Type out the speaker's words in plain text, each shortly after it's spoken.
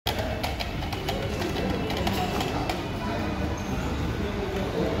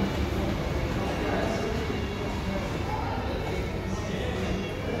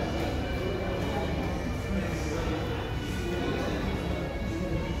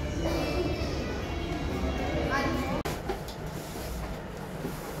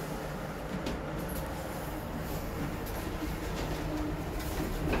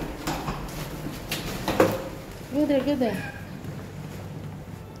Go there, go there.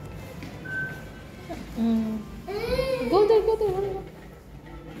 Go there, go there. Hurry up.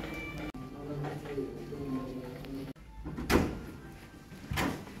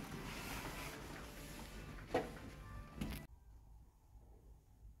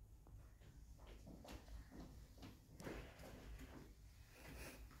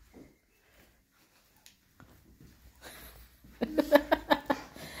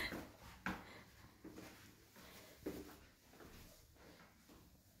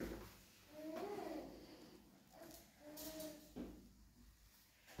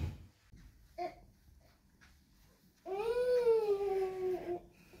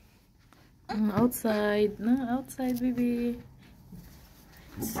 Outside, no, outside, baby.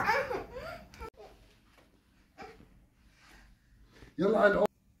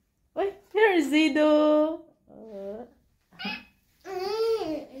 Wait, here is Zido.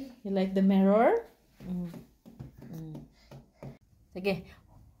 You like the mirror? Okay.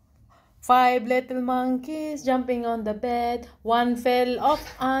 5 little monkeys jumping on the bed. One fell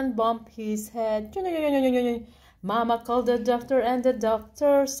off and bumped his head. Mama called the doctor and the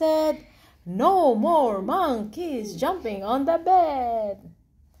doctor said, "No more monkeys jumping on the bed."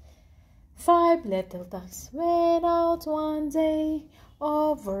 5 little ducks went out one day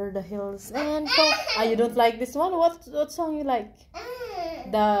over the hills and you don't like this one? What song you like?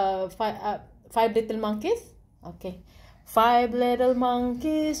 The five little monkeys? Okay. 5 little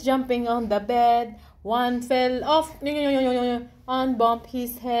monkeys jumping on the bed. One fell off and bumped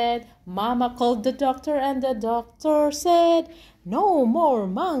his head. Mama called the doctor and the doctor said, "No more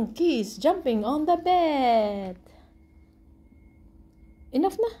monkeys jumping on the bed."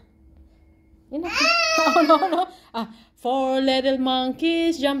 Enough na? Enough na? Oh, no. 4 little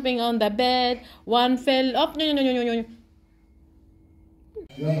monkeys jumping on the bed. One fell off.